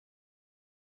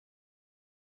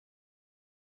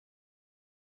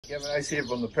Gavin Ace here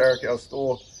from the Parakao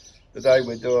store. Today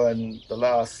we're doing the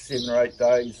last 7 or 8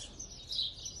 days,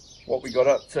 what we got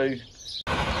up to.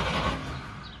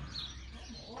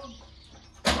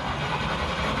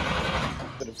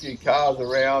 Put a few cars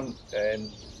around and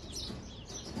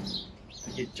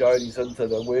to get Jody's into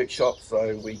the workshop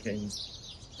so we can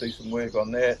do some work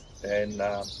on that, and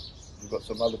we've got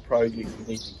some other projects we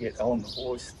need to get on the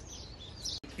hoist.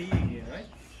 Key again,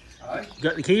 right? Hey?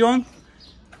 Got the key on?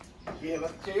 Yeah,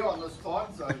 got the key on this time,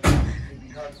 so there'll be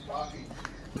no sparking.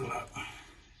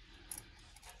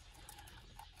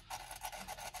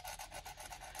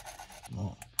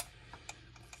 Oh.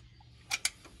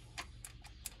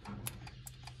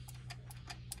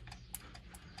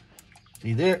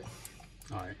 See there?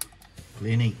 Alright.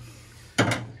 Plenty.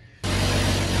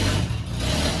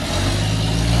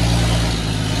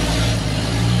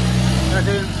 That's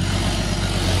it.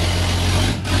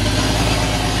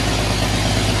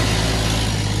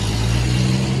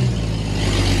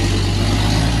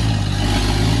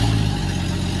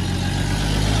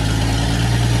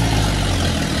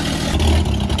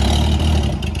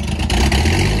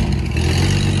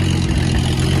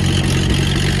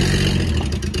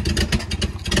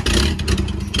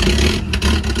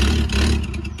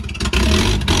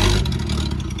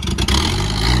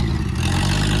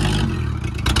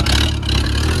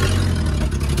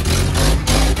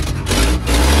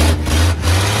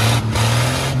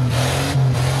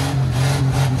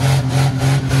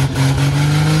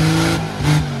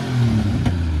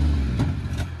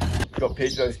 Got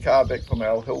Pedro's car back from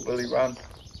our hillbilly run,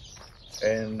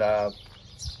 and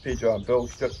Pedro and Bill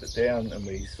stripped it down, and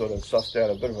we sort of sussed out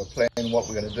a bit of a plan what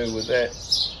we're going to do with that.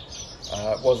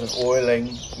 It wasn't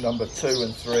oiling number 2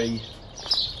 and 3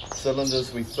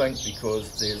 cylinders, we think,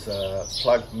 because there's a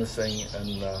plug missing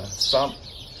in the sump,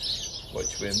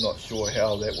 which we're not sure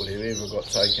how that would have ever got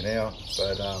taken out,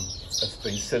 but it's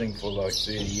been sitting for like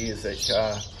 30 years, that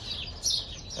car,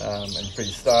 and if we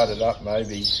started up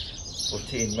maybe for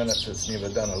 10 minutes, it's never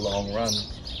done a long run,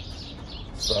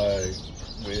 so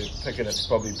we're picking it's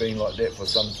probably been like that for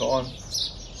some time.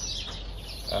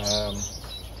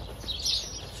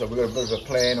 So we've got a bit of a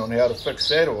plan on how to fix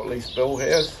that, or at least Bill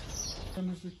has.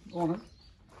 On it.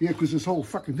 Yeah, because this whole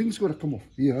fucking thing's got to come off.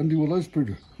 Yeah, undo all those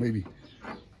screws, maybe.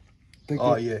 Take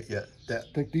Oh that, yeah,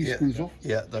 that. take these yeah, screws off.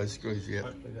 Yeah, those screws,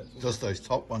 yeah. Just those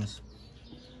top ones.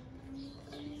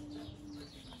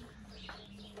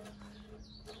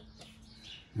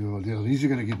 Yeah, these are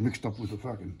going to get mixed up with the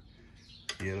fucking...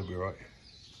 Yeah, it'll be right.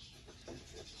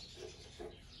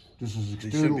 This is They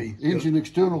external, should be. engine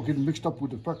external getting mixed up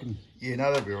with the fucking Yeah,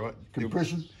 no, that'll be right.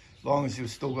 compression. As long as you've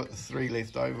still got the 3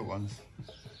 left over ones.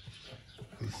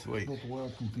 Be sweet. Not the way I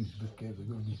do things a bit, Gav. They've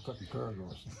got to be fucking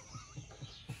paradise.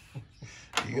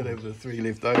 You got to have the 3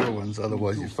 left over ones,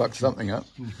 otherwise you fuck something up.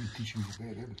 We'll be teaching you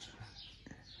bad habits.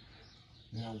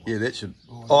 Now, Yeah, that should.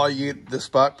 Oh yeah, the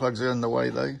spark plugs are in the way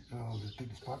though. oh, they take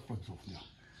the spark plugs off now.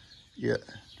 Yeah,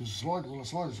 There's a slide, well, a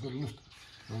slider's got a lift.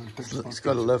 So they take the spark it's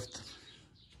got a plugs lift. off.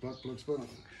 Spark plugs fine.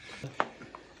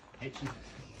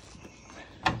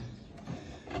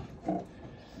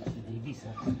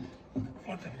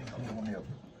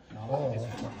 Oh,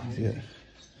 yeah.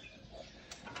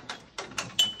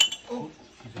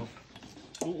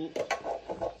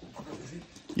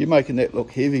 You're making that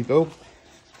look heavy, Bill.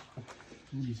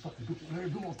 You fucking put it there.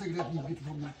 I'll take it out and you get it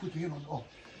from put your hand on. Oh, what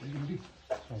are you going to do?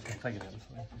 Okay, take it out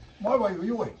this way. My way or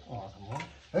your way? Oh, I don't mind.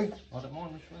 Hey? I don't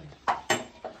mind which way.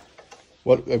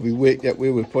 What have we worked out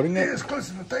where we're putting Yeah, it? it's close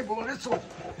to the table on that side.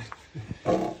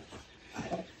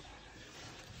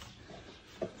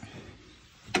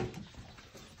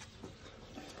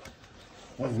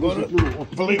 I've got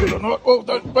it. Believe it or not. Oh,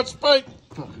 don't put spade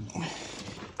Fucking.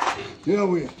 Yeah,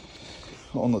 we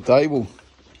on the table.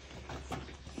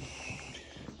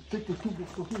 take the tube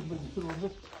off the hood and put it on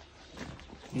this.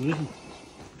 You listen.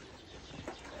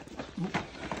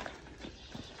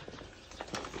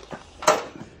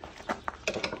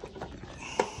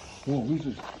 Oh, who's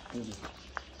this?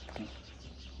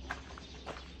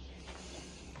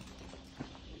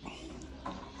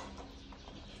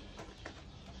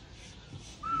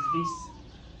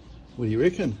 What do you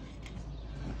reckon?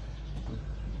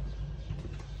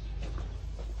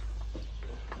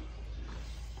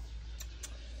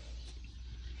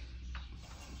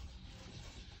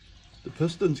 The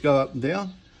pistons go up and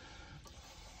down.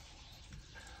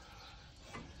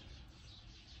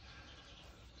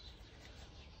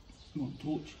 Come on,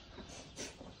 torch.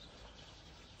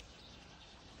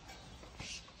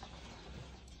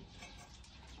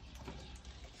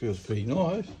 Feels pretty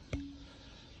nice.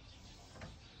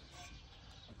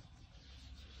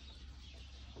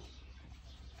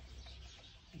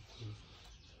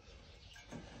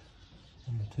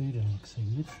 two don't look so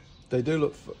good. They do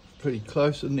look pretty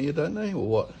close in there, don't they, or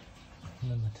what?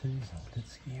 Number two's a bit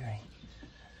scary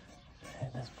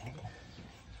at this point.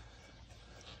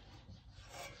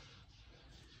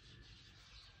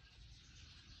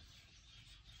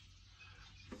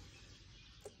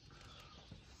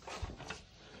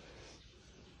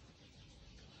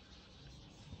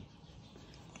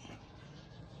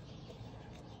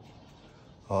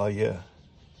 Oh yeah,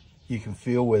 you can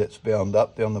feel where it's bound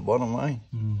up down the bottom, eh?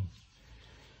 Mm.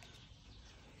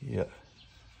 Yeah,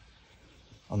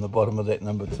 on the bottom of that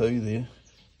number two there.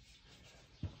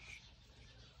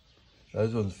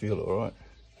 Those ones feel all right.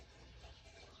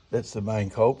 That's the main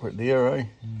culprit there, eh?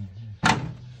 Mm-hmm.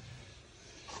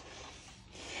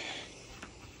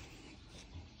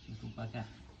 Little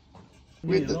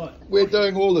bugger. We're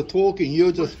doing all the talking,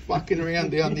 you're just fucking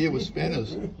around down there with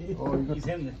spanners. Oh, you got He's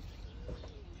having the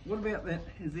What about that?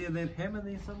 Is there that hammer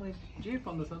there somewhere, Jeff,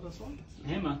 on this other side?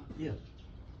 hammer. Yeah.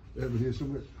 over there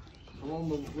somewhere. Along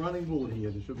the running board here,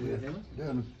 there should be a hammer.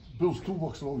 Down Bill's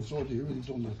toolbox alongside there, everything's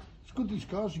on there. It's good these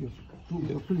cars here.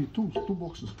 They've got plenty of tools,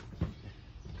 toolboxes.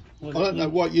 I don't know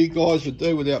what you guys would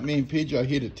do without me and Pedro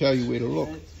here to tell you where to look.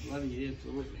 That's bloody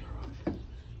absolutely right.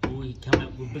 Oh, he come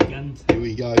up with big guns. Here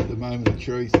we go, the moment of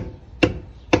truth.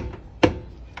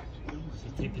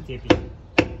 Tappy tappy.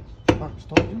 Fuck's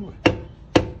tight anyway.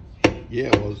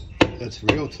 Yeah, well, that's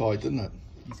real tight, isn't it?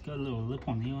 He's got a little lip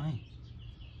on there, eh?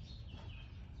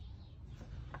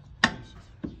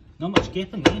 Not much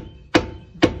gap in there.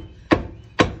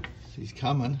 He's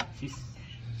coming. She's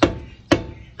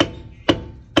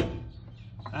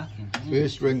fucking hell.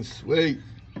 First ring sweet.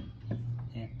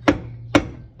 Yeah.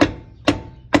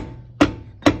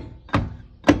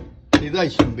 See, they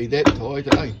shouldn't be that tight,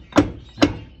 eh?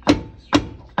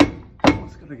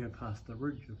 It's going to go past the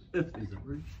ridge, if there's a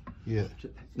ridge. Yeah.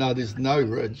 No, there's no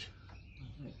ridge.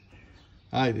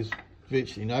 Hey, there's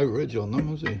virtually no ridge on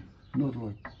them, is there? Not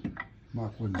like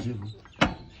Mark 1-0.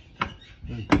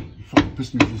 Hey, the fucking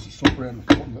pistons used to stop around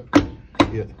the bottom of it.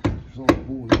 Yeah. It's all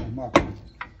ball, you know, Mark 1.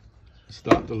 It's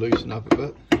starting to loosen up a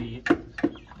bit. Yeah.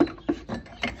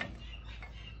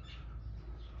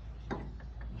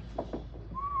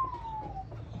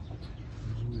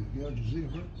 The gouges there,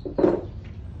 right?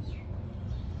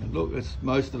 And look, it's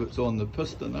most of it's on the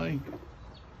piston, eh?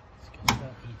 It's got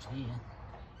that edge here.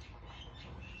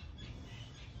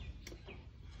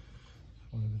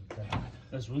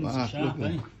 Those rings are Mark, sharp, look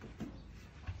eh?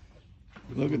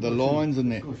 Look at the lines in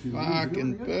that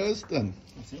fucking piston.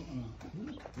 What's that one?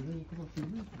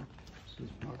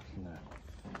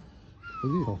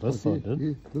 Oh, this side did.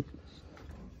 Yeah, look.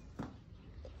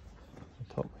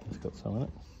 The top ring's got some in it.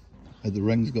 And the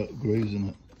ring's got grooves in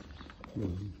it.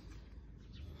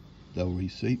 They'll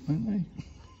reseat, won't they?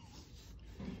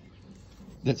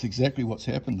 That's exactly what's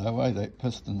happened though, eh? That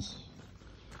piston's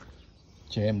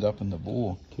jammed up in the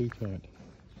bore. Too tight.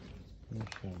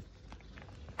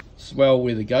 Swell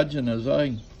where the gudgeon is,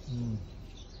 eh?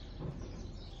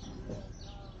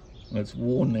 And it's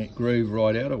worn that groove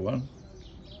right out of one.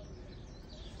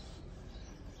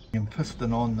 And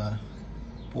piston on the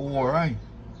bore, eh?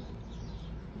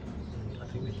 I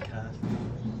think we can cast.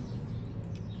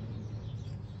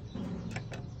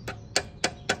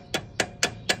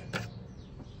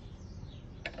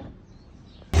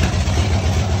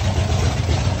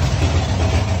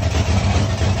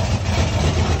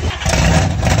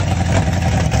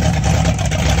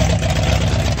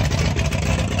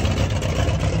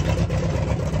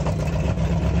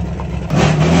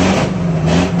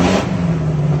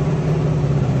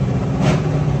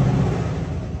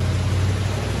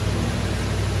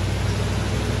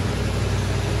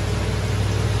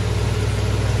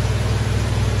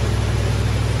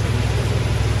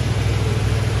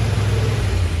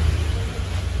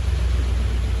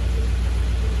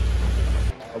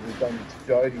 We've done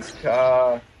Jody's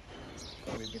car.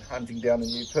 We've been hunting down a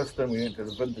new piston. We went to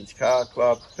the Vintage Car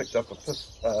Club, picked up a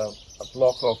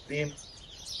block off them.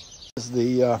 This is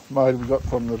the motor we got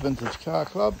from the Vintage Car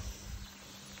Club.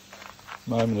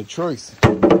 Moment of truth.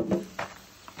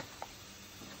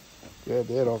 Grab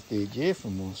that off there, Jeff,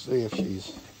 and we'll see if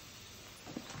she's...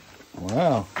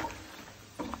 Wow.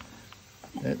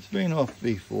 That's been off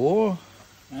before.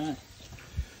 Ah.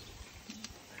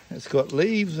 It's got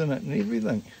leaves in it and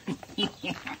everything.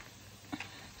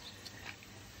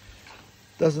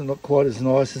 Doesn't look quite as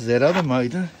nice as that other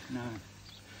motor, No.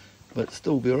 but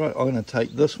still be right. I'm going to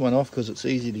take this one off because it's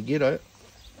easy to get at.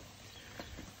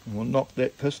 And we'll knock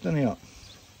that piston out.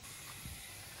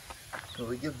 So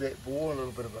we give that bore a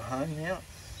little bit of a hung now.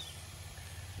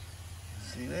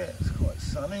 See that? It's quite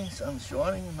sunny, sun's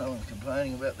shining, no one's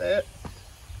complaining about that.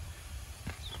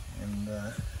 And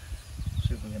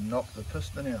see if we can knock the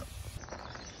piston out.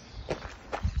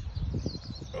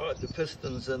 Right, the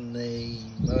pistons in the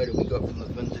motor we got from the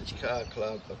Vintage Car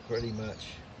Club are pretty much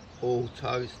all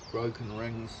toast, broken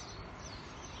rings,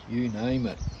 you name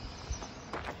it.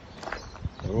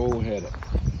 They're all had it.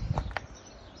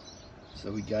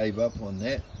 So we gave up on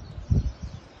that.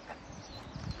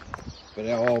 But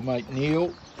our old mate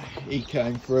Neil, he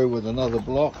came through with another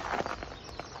block.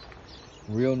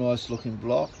 Real nice looking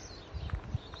block.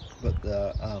 But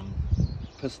the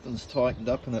pistons tightened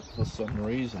up in it for some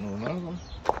reason or another.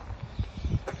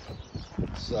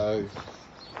 So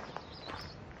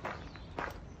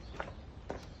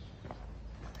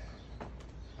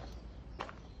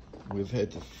we've had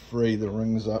to free the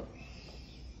rings up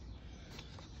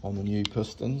on the new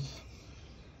pistons.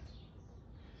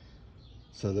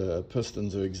 So the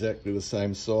pistons are exactly the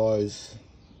same size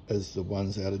as the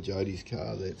ones out of Jody's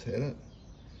car that's had it.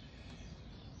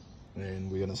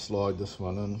 And we're going to slide this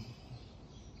one in,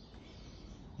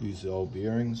 use the old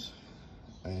bearings,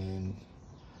 and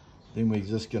then we're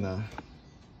just going to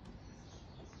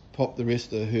pop the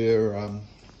rest of her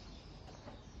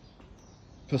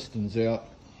pistons out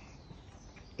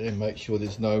and make sure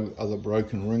there's no other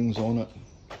broken rings on it.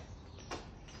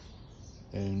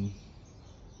 And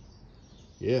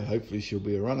yeah, hopefully she'll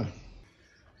be a runner.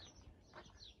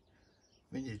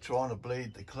 When you're trying to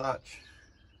bleed the clutch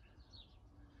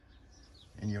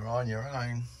and you're on your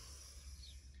own,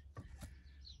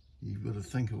 you've got to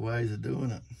think of ways of doing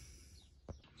it.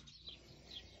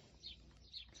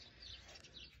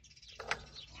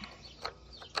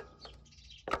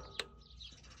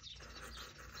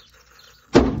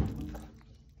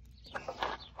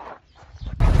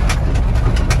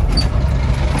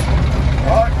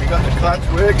 Clutch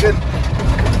working.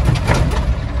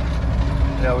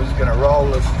 Now we're just going to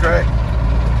roll this track.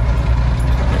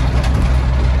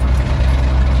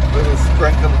 Little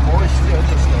sprinkle of moisture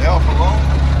just to help along.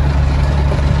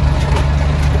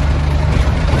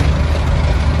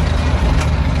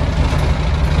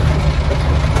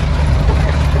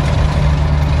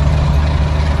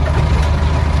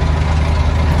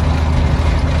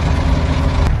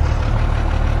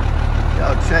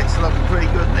 Our track's looking pretty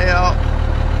good now.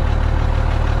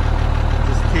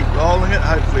 Keep rolling it.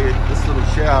 Hopefully this little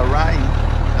shower of rain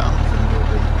comes and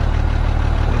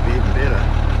it'll be even better.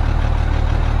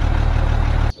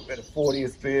 We had a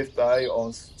 40th birthday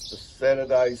on the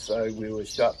Saturday, so we were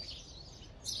shut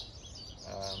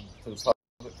to the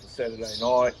public for Saturday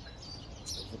night. It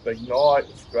was a big night,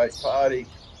 it was a great party,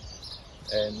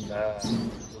 and it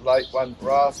was a late one for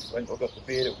us. I think I got to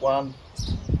bed at 1,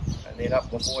 and then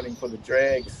up in the morning for the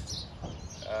drags.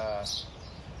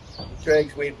 The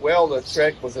drags went well. The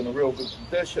track was in a real good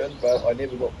condition, but I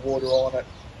never got water on it,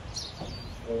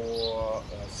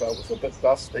 so it was a bit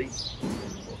dusty,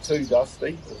 or too dusty.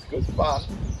 It was good fun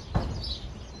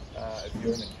if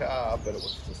you're in a car, but it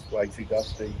was just way too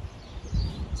dusty.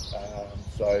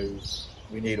 So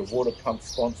we need a water pump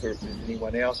sponsor if there's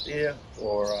anyone out there,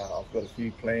 or I've got a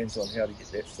few plans on how to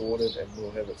get that sorted, and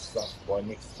we'll have it stuffed by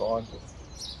next time.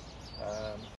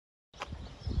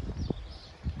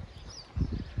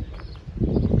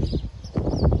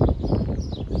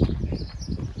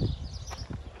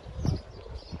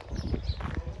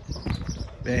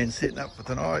 Band setting up for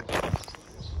tonight.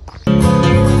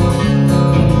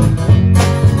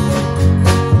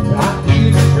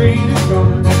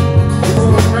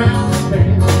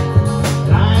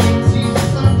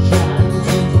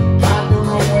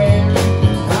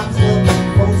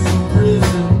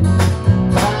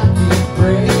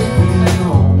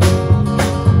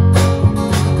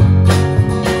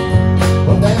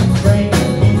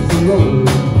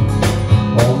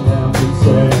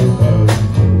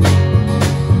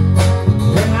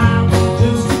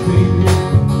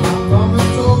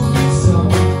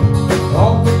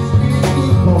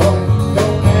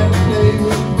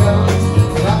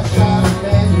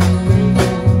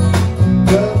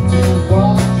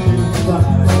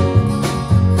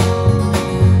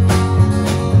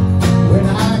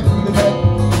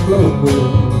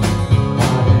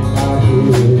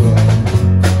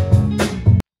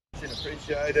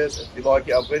 Appreciate it. If you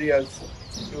like our videos,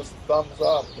 give us a thumbs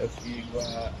up. If you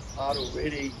aren't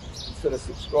already, consider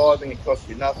subscribing. It costs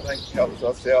you nothing, it helps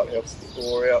us out, helps the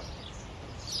store out,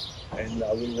 and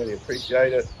we really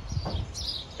appreciate it.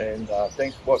 And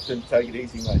thanks for watching. Take it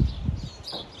easy, mate.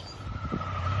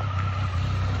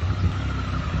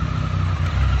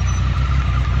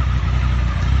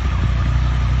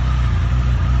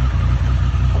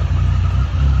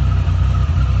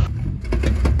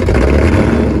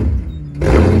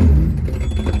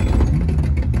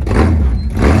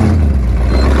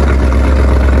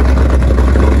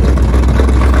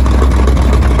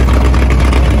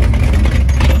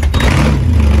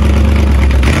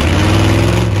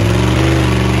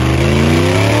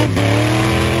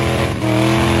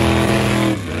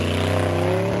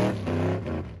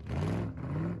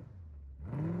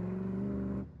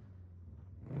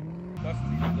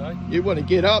 want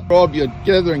to get up, Rob, you're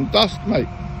gathering dust, mate.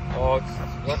 Oh,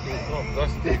 it's lucky it's not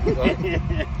dusty.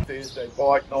 Thursday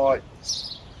bike night.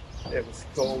 That was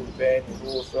cool. The band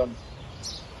was awesome.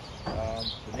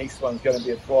 The next one's going to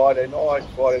be a Friday night,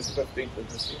 Friday the 15th of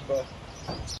December.